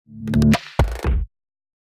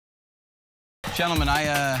Gentlemen,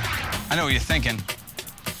 I know what you're thinking.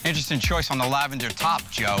 Interesting choice on the lavender top,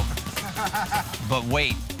 Joe. But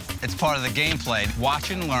wait, it's part of the gameplay.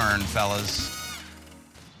 Watch and learn, fellas.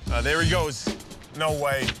 There he goes. No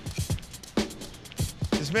way.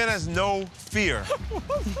 This man has no fear.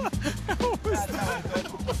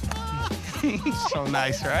 So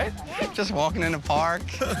nice, right? Just walking in the park.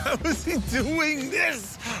 How is he doing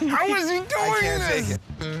this? How is he doing this?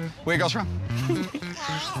 Where it goes from?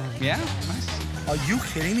 Yeah, nice. Are you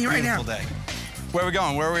kidding me right now? Beautiful day. Where are we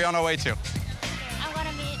going? Where are we on our way to? I want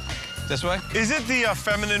to meet. This way? Is it the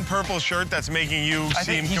feminine purple shirt that's making you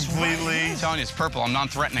seem completely... I'm telling you, it's purple. I'm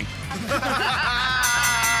non-threatening.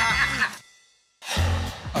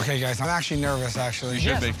 Okay, guys, I'm actually nervous, actually. You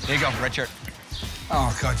should be. Here you go, red shirt.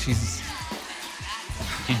 Oh, God, Jesus.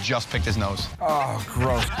 He just picked his nose. Oh,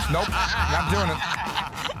 gross. Nope, not doing it.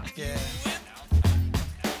 Yeah.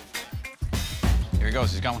 Here he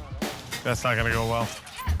goes, he's going. That's not gonna go well.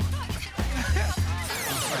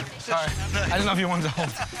 Sorry, I didn't know if you wanted to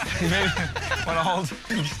hold. You maybe want to hold.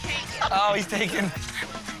 Oh, he's taking.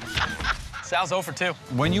 Sal's 0 for 2.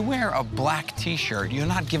 When you wear a black T-shirt, you're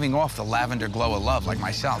not giving off the lavender glow of love like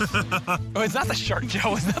myself. Oh, it's not the shirt,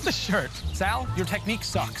 Joe. It's not the shirt. Sal, your technique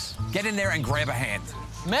sucks. Get in there and grab a hand.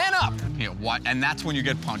 Man up! You know what? And that's when you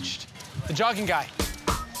get punched. The jogging guy.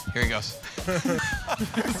 Here he goes.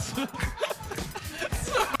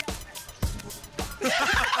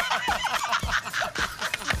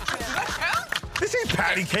 This ain't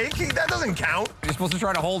patty cake. That doesn't count. You're supposed to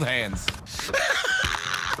try to hold hands.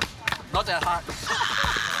 Not that hot.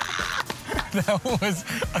 That was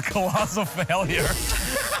a colossal failure.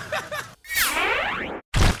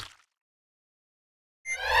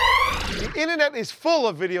 The internet is full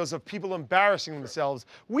of videos of people embarrassing themselves.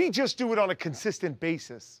 We just do it on a consistent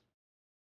basis.